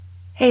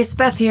Hey, it's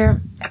Beth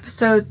here,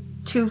 episode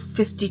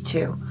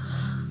 252.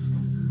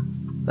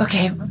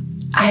 Okay,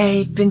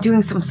 I've been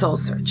doing some soul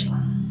searching,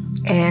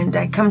 and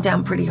I come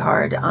down pretty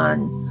hard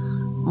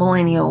on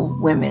millennial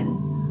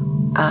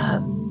women,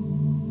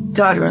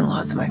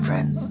 daughter-in-laws of my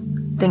friends,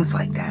 things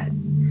like that.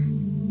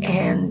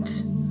 And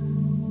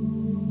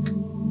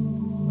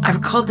I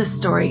recalled this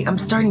story. I'm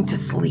starting to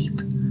sleep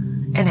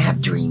and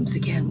have dreams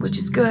again, which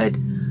is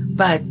good,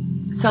 but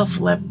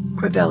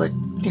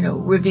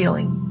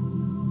revealing.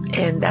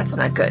 And that's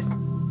not good.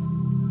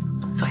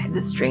 So I had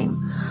this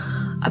dream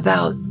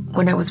about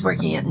when I was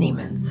working at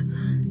Neiman's,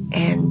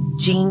 and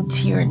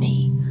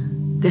Tierney,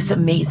 this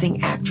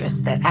amazing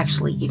actress that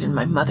actually even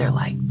my mother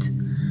liked,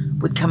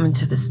 would come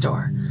into the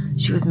store.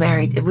 She was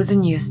married. It was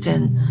in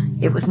Houston.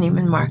 It was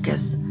Neiman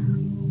Marcus.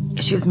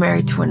 She was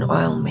married to an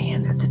oil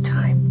man at the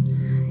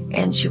time.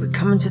 And she would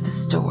come into the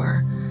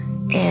store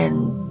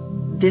and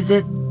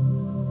visit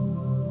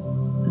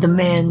the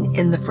men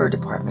in the fur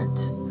department,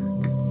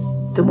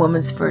 the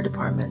woman's fur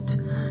department,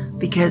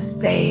 because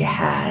they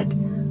had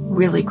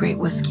really great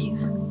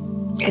whiskeys.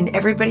 And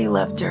everybody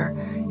loved her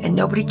and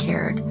nobody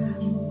cared.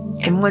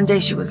 And one day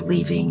she was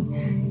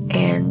leaving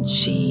and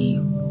she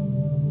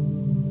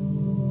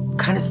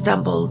kind of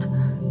stumbled,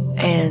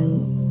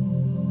 and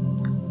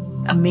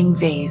a Ming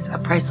vase, a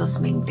priceless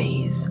Ming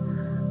vase,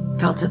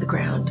 fell to the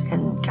ground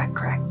and got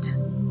cracked.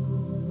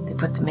 They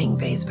put the Ming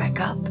vase back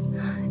up.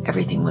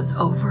 Everything was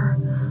over.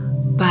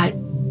 But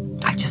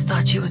I just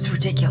thought she was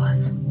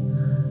ridiculous.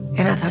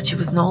 And I thought she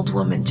was an old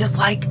woman, just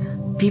like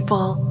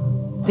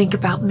people think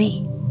about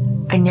me.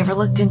 I never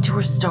looked into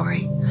her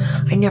story.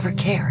 I never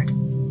cared.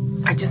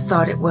 I just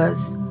thought it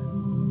was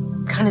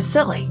kind of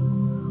silly.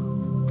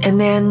 And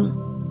then,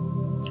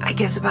 I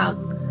guess about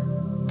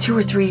 2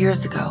 or 3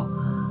 years ago,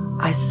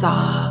 I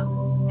saw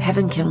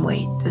Heaven Can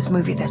Wait, this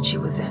movie that she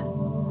was in.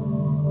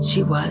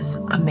 She was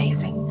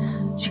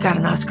amazing. She got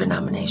an Oscar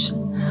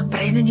nomination,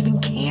 but I didn't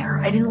even care.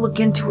 I didn't look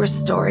into her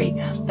story.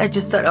 I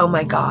just thought, oh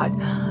my God,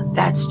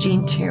 that's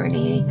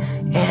Tierney.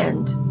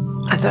 And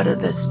I thought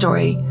of the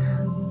story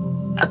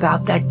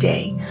about that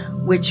day,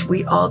 which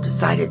we all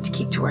decided to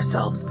keep to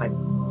ourselves, but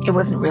it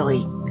wasn't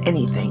really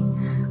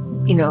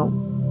anything. You know,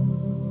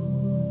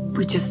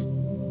 we just,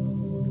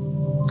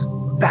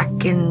 back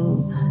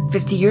in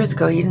 50 years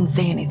ago, you didn't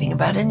say anything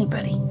about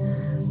anybody.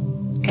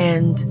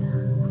 And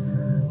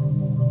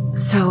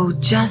so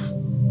just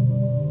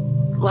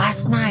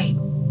last night,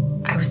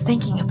 I was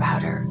thinking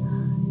about her,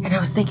 and I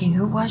was thinking,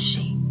 who was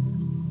she?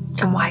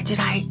 And why did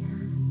I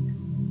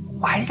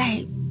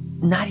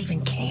not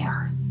even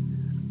care?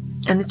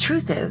 And the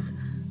truth is,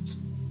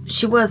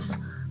 she was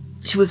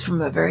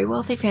from a very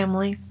wealthy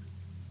family,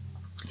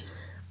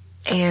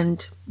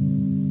 and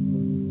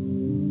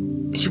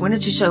she went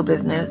into show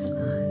business,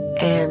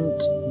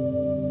 and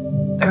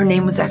her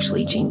name was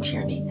actually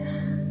Tierney.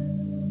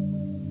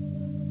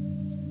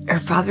 Her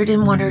father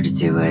didn't want her to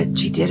do it.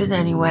 She did it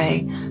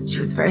anyway. She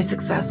was very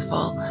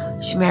successful.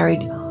 She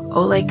married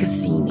Ole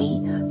Cassini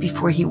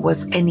before he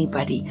was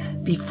anybody,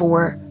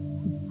 before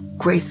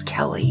Grace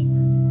Kelly,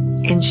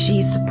 and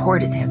she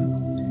supported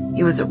him.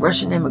 He was a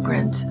Russian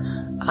immigrant. He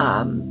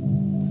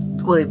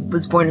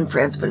was born in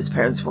France, but his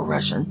parents were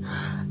Russian.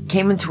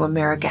 Came into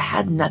America,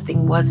 had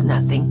nothing, was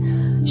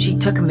nothing. She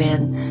took him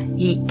in.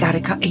 He had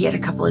a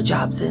couple of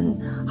jobs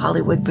in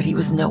Hollywood, but he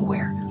was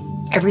nowhere.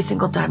 Every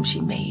single dime she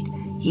made,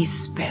 he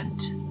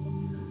spent.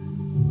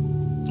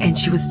 And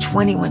she was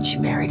 20 when she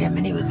married him,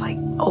 and he was like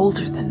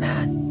older than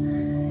that.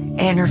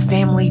 And her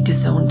family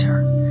disowned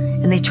her,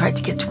 and they tried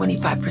to get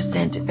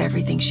 25% of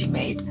everything she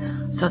made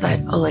so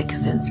that Ole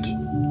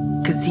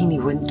Cassini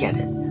wouldn't get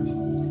it.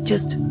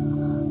 Just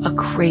a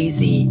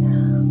crazy,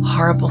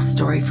 horrible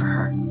story for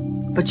her.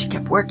 But she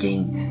kept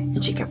working,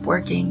 and she kept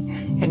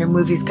working, and her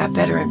movies got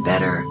better and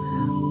better.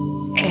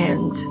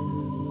 And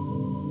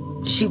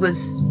she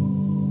was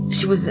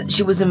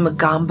in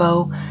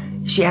Magambo.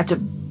 She had to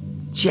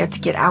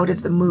get out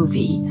of the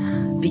movie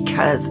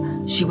because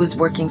she was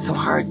working so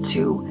hard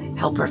to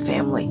help her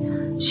family.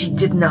 She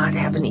did not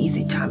have an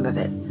easy time of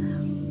it.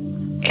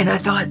 And I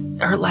thought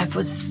her life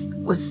was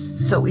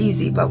so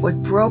easy, but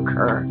what broke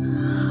her,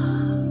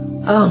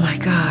 oh my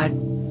God,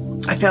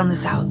 I found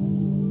this out.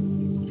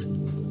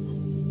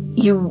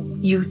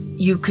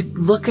 You could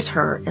look at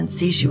her and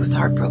see she was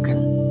heartbroken,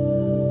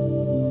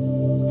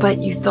 but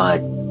you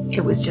thought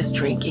it was just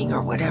drinking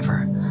or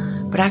whatever.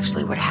 But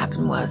actually what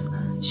happened was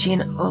she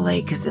and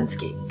Ole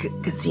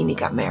Cassini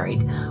got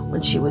married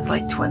when she was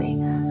like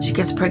 20. She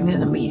gets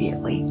pregnant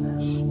immediately,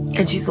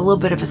 and she's a little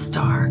bit of a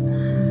star,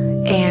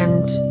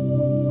 and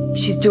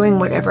she's doing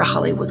whatever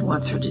Hollywood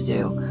wants her to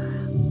do.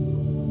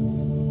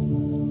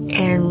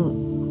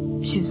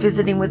 And she's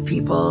visiting with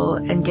people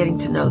and getting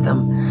to know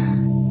them.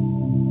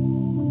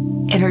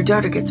 And her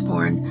daughter gets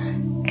born,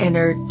 and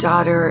her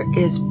daughter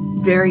is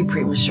very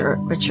premature,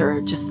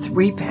 just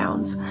 3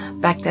 pounds.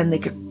 Back then they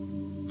could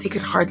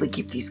hardly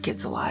keep these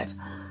kids alive.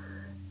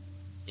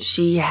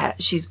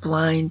 She's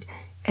blind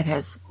and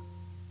has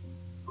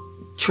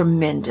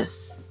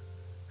tremendous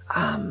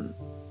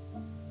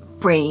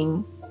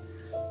brain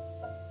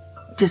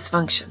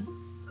dysfunction.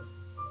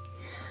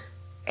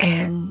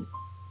 And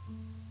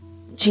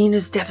Jean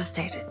is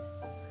devastated.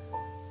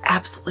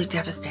 Absolutely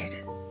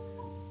devastated.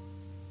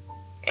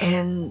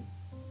 And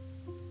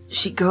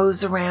she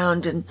goes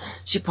around and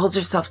she pulls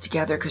herself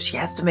together because she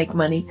has to make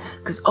money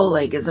because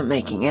Oleg isn't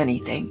making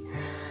anything.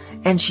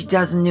 And she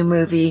does a new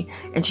movie,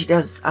 and she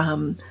does,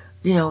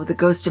 The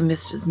Ghost of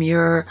Mrs.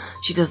 Muir.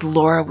 She does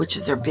Laura, which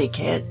is her big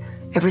hit.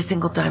 Every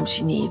single dime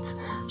she needs,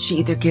 she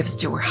either gives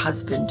to her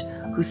husband,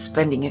 who's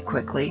spending it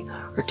quickly,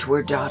 or to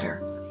her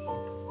daughter.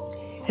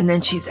 And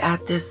then she's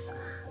at this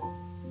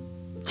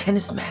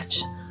tennis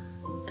match,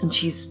 and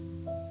she's,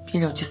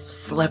 just a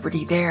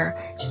celebrity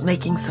there. She's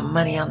making some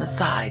money on the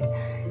side.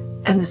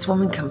 And this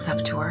woman comes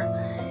up to her,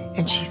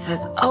 and she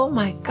says, "Oh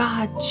my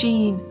God,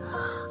 Jean,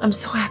 I'm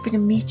so happy to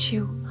meet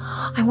you.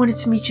 I wanted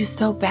to meet you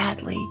so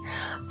badly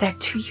that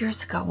 2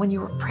 years ago when you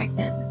were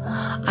pregnant,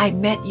 I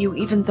met you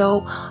even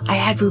though I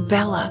had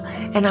rubella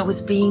and I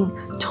was being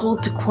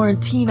told to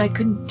quarantine. I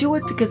couldn't do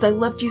it because I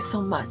loved you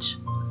so much."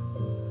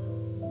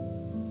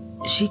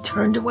 She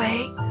turned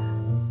away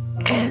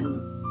and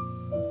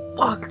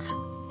walked,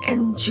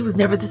 and she was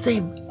never the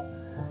same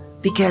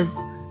because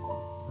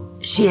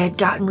she had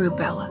gotten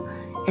rubella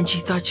and she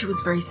thought she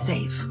was very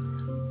safe.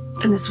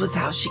 And this was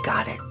how she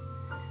got it.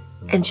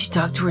 And she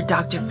talked to her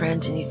doctor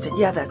friend, and he said,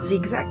 yeah, that's the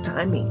exact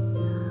timing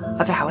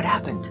of how it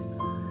happened.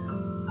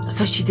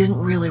 So she didn't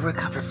really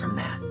recover from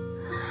that.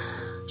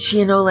 She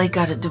and Oleg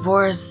got a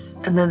divorce,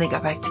 and then they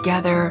got back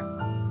together,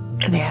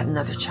 and they had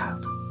another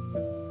child.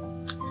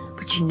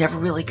 But she never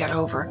really got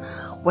over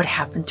what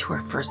happened to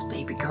her first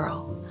baby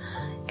girl.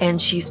 And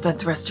she spent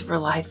the rest of her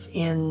life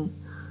in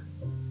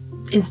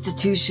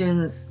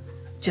institutions,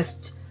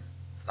 just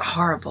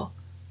horrible.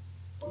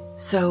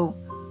 So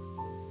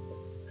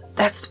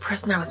that's the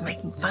person I was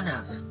making fun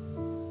of.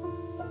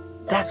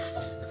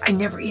 I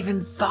never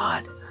even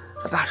thought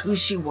about who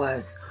she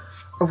was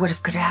or what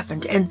could have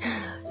happened. And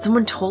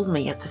someone told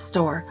me at the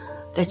store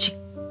that she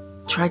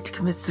tried to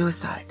commit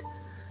suicide.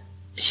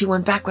 She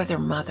went back with her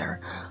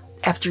mother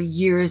after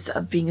years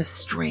of being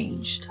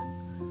estranged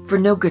for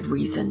no good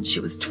reason. She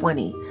was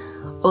 20.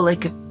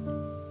 Oleg,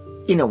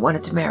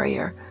 wanted to marry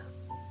her.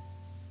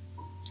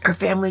 Her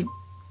family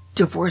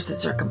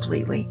divorces her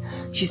completely.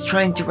 She's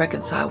trying to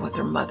reconcile with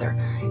her mother,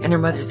 and her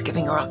mother's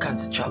giving her all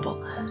kinds of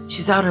trouble.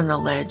 She's out on a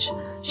ledge.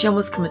 She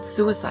almost commits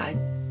suicide.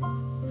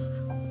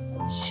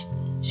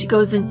 She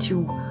goes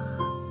into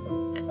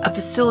a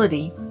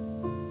facility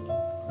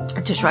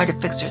to try to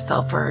fix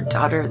herself for her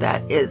daughter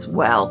that is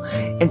well,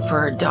 and for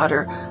her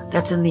daughter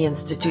that's in the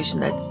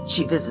institution that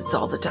she visits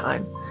all the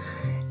time.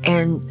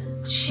 And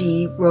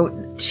she wrote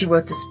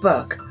this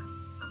book.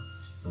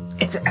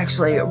 It's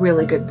actually a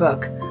really good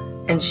book.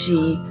 And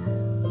she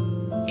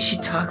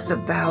talks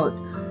about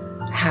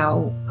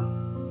how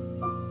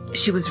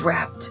she was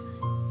wrapped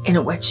in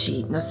a wet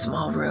sheet in a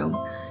small room,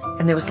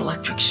 and there was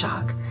electric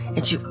shock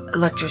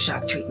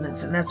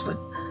treatments, and that's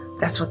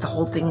what the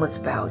whole thing was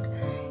about.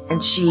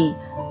 And she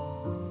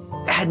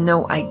had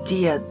no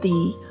idea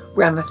the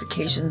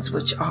ramifications,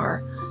 which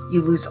are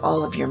you lose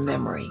all of your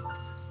memory.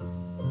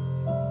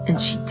 And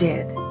she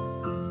did.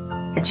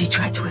 And she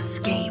tried to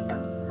escape,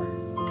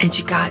 and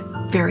she got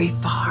very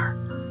far.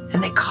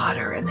 And they caught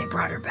her and they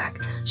brought her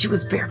back. She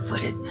was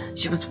barefooted.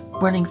 She was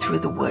running through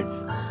the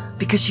woods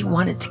because she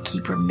wanted to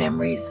keep her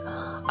memories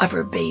of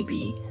her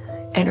baby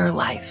and her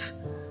life.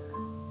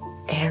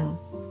 And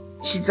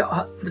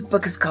the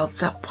book is called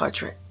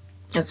Self-Portrait.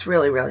 It's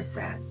really, really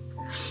sad.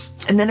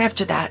 And then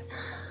after that,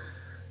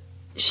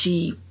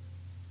 she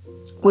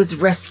was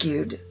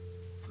rescued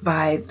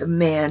by the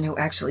man who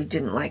actually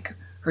didn't like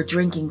her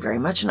drinking very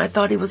much. And I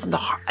thought he was a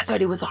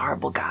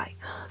horrible guy.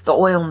 The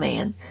oil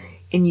man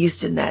in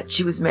Houston that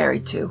she was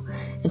married to,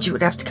 and she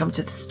would have to come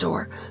to the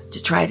store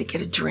to try to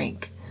get a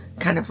drink,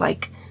 kind of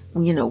like,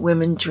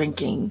 women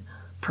drinking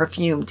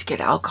perfume to get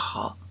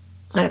alcohol.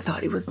 And I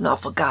thought he was an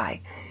awful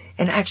guy.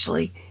 And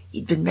actually,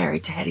 he'd been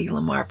married to Hedy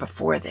Lamarr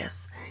before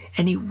this,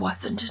 and he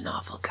wasn't an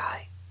awful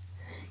guy.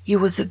 He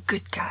was a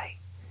good guy,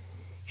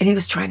 and he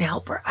was trying to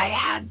help her. I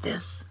had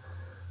this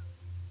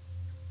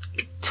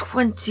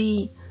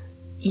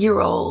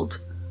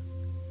 20-year-old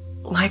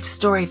life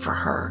story for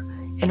her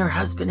and her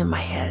husband in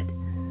my head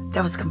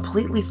that was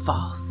completely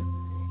false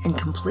and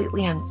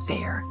completely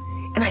unfair.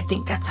 And I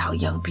think that's how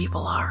young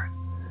people are.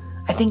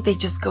 I think they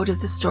just go to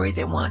the story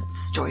they want the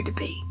story to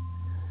be.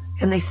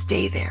 And they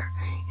stay there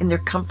in their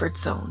comfort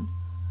zone,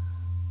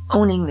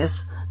 owning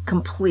this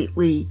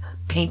completely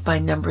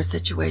paint-by-number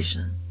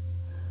situation.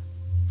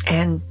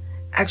 And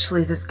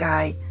actually this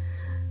guy,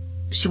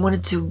 she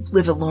wanted to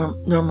live a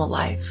normal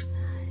life,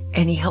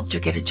 and he helped her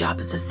get a job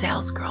as a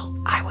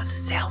salesgirl. I was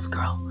a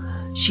salesgirl.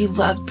 She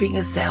loved being a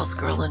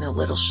salesgirl in a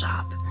little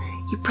shop.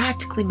 He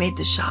practically made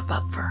the shop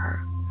up for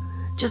her,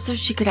 just so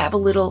she could have a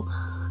little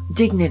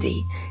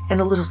dignity and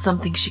a little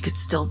something she could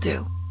still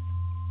do.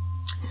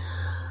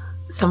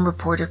 Some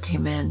reporter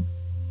came in,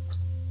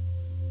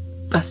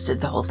 busted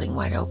the whole thing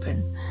wide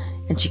open,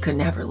 and she couldn't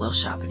have her little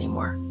shop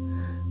anymore.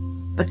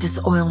 But this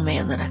oil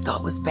man that I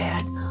thought was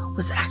bad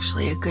was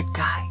actually a good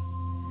guy.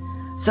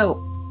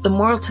 So the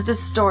moral to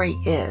this story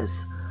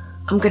is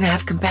I'm going to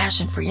have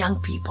compassion for young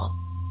people.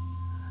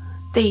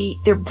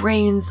 Their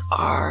brains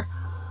are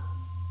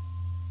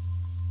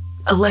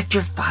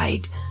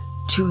electrified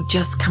to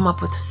just come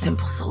up with a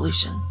simple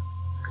solution.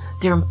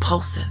 They're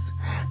impulsive.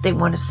 They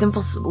want a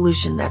simple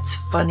solution that's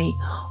funny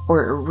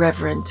or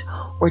irreverent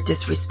or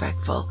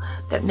disrespectful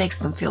that makes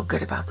them feel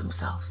good about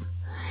themselves.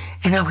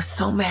 And I was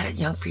so mad at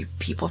young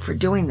people for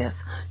doing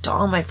this to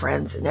all my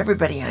friends and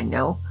everybody I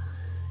know.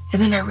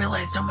 And then I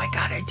realized, oh my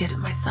God, I did it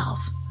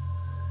myself.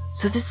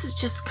 So this is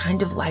just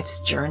kind of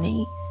life's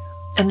journey,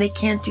 and they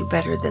can't do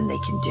better than they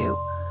can do.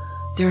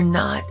 They're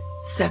not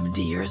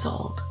 70 years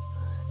old.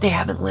 They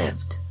haven't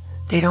lived.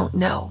 They don't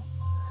know.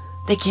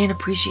 They can't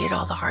appreciate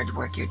all the hard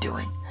work you're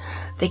doing.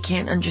 They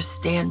can't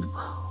understand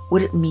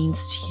what it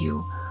means to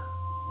you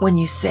when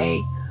you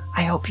say,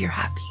 I hope you're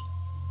happy.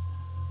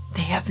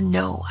 They have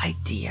no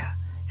idea,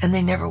 and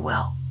they never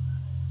will.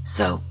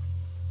 So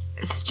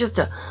it's just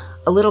a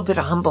little bit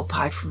of humble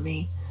pie for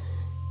me.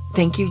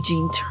 Thank you,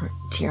 Jean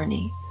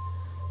Tierney.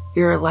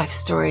 Your life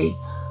story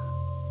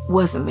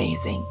was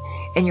amazing,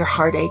 and your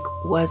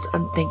heartache was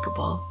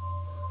unthinkable.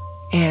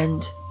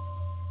 And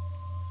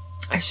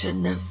I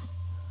shouldn't have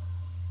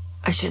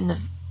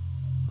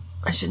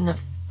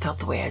felt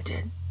the way I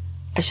did.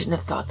 I shouldn't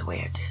have thought the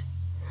way I did.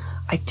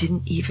 I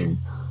didn't even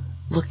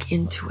look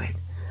into it.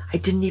 I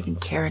didn't even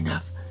care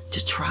enough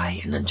to try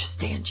and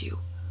understand you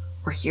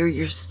or hear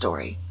your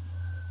story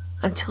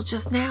until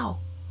just now.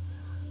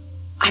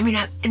 I mean,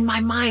 in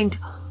my mind,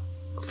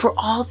 for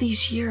all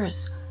these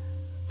years,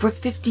 for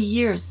 50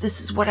 years,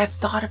 this is what I've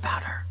thought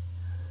about her.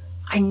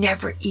 I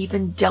never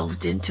even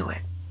delved into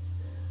it.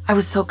 I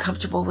was so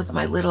comfortable with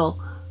my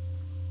little,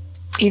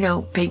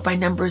 paint by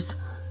numbers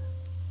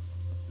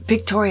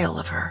pictorial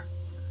of her.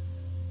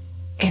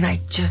 And I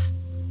just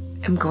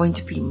am going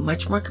to be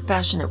much more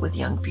compassionate with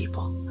young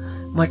people,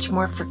 much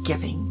more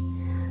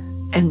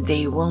forgiving. And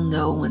they will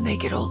know when they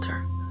get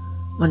older,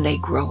 when they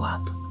grow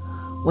up,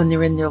 when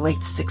they're in their late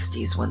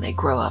 60s, when they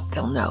grow up,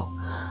 they'll know.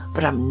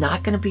 But I'm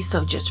not going to be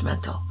so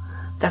judgmental.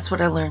 That's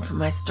what I learned from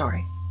my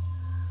story.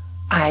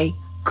 I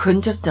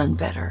couldn't have done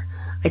better.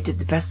 I did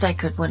the best I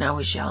could when I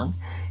was young,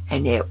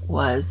 and it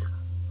was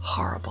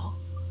horrible.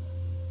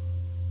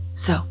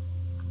 So,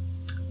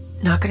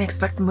 not going to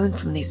expect the moon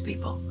from these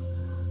people.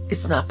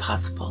 It's not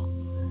possible.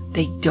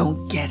 They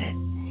don't get it,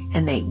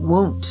 and they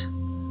won't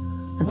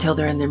until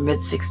they're in their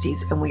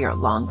mid-60s and we are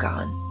long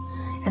gone.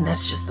 And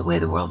that's just the way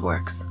the world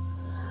works.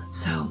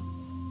 So,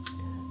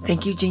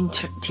 thank you, Jean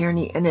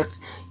Tierney. And if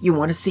you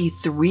want to see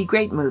 3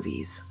 great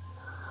movies,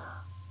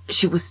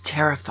 she was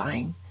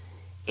terrifying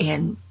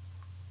in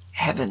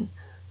Heaven,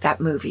 that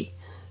movie.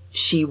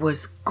 She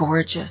was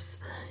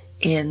gorgeous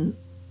in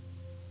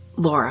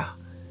Laura.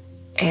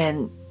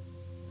 And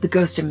The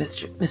Ghost of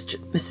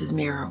Mrs.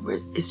 Mirror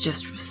is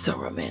just so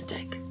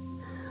romantic.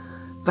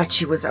 But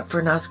she was up for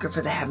an Oscar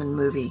for the Heaven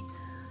movie.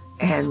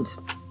 And,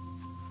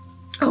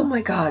 oh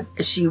my God,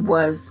 she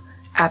was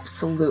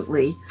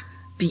absolutely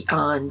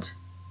beyond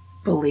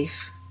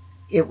belief.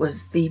 It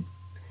was the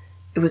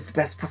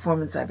best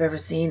performance I've ever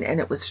seen, and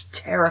it was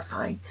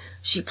terrifying.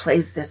 She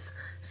plays this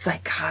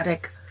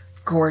psychotic,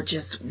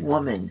 gorgeous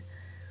woman,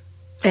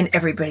 and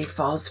everybody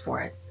falls for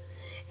it.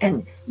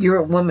 And you're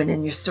a woman,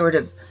 and you sort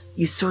of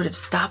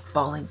stop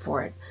falling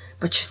for it,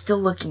 but you're still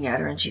looking at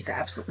her, and she's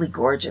absolutely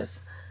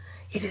gorgeous.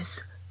 It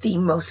is the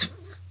most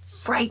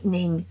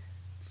frightening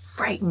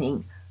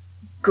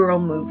girl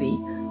movie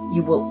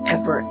you will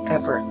ever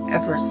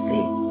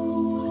see.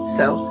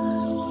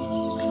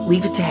 So,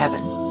 leave it to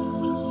Heaven.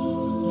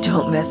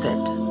 Don't miss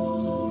it.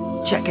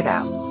 Check it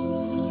out.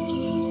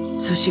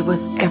 So she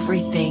was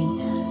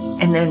everything.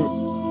 And then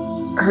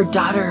her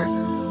daughter,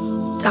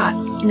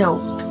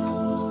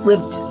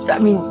 lived,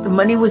 the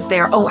money was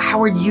there. Oh,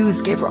 Howard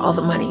Hughes gave her all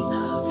the money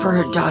for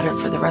her daughter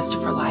for the rest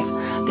of her life.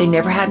 They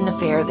never had an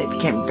affair. They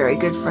became very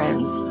good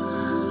friends.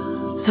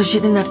 So she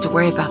didn't have to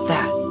worry about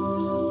that.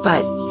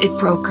 But it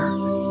broke her.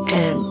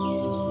 And,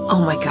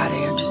 oh my God,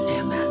 I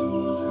understand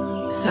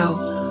that. So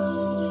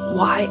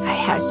why I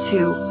had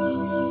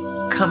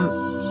to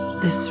come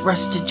this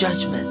rush to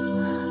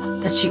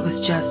judgment that she was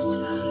just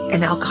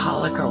an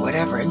alcoholic or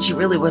whatever, and she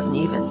really wasn't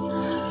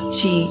even.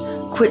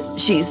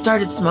 She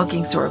started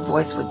smoking so her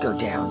voice would go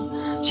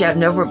down. She had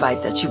an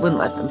overbite that she wouldn't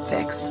let them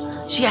fix.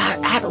 She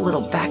had a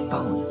little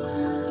backbone.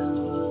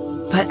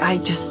 But I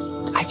just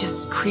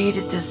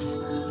created this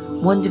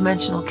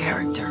one-dimensional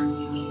character.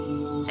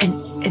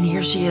 And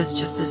here she is,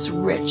 just this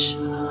rich,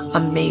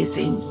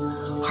 amazing,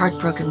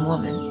 heartbroken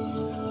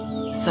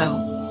woman. So,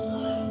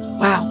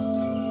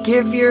 wow.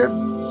 Give your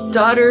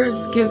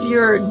daughters, give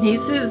your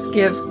nieces,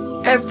 give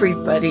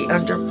everybody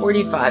under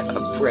 45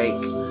 a break.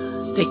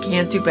 They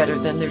can't do better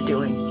than they're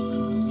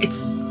doing.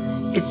 It's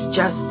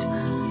just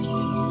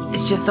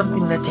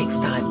something that takes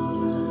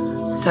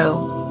time. So,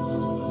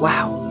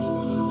 wow.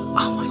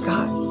 Oh my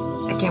God.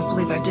 I can't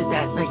believe I did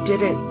that, and I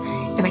did it.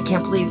 And I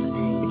can't believe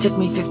it took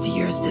me 50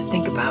 years to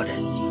think about it.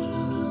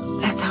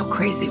 That's how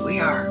crazy we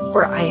are,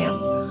 or I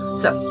am.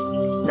 So,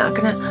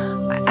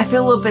 I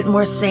feel a little bit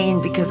more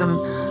sane because I'm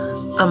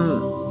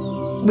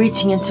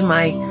reaching into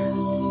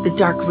the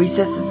dark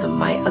recesses of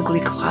my ugly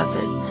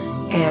closet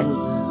and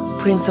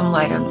putting some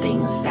light on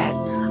things that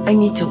I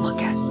need to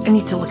look at. I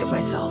need to look at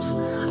myself.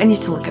 I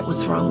need to look at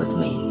what's wrong with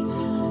me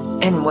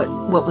and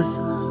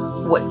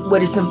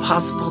what is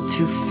impossible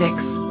to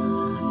fix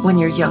when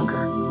you're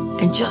younger,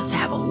 and just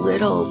have a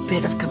little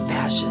bit of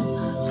compassion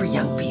for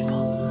young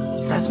people.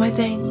 So that's my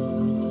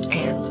thing,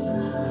 and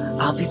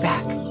I'll be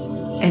back.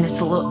 And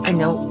it's I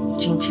know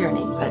Gene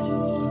Tierney, but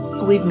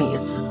believe me,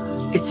 it's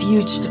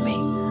huge to me.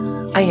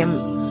 I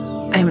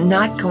am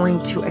not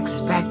going to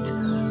expect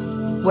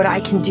what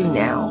I can do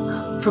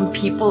now from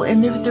people in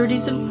their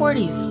 30s and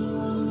 40s.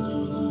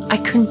 I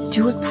couldn't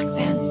do it back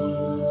then.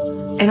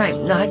 And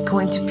I'm not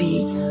going to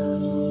be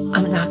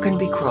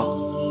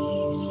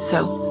cruel.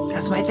 So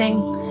that's my thing,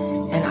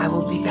 and I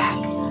will be back.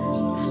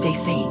 Stay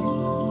sane.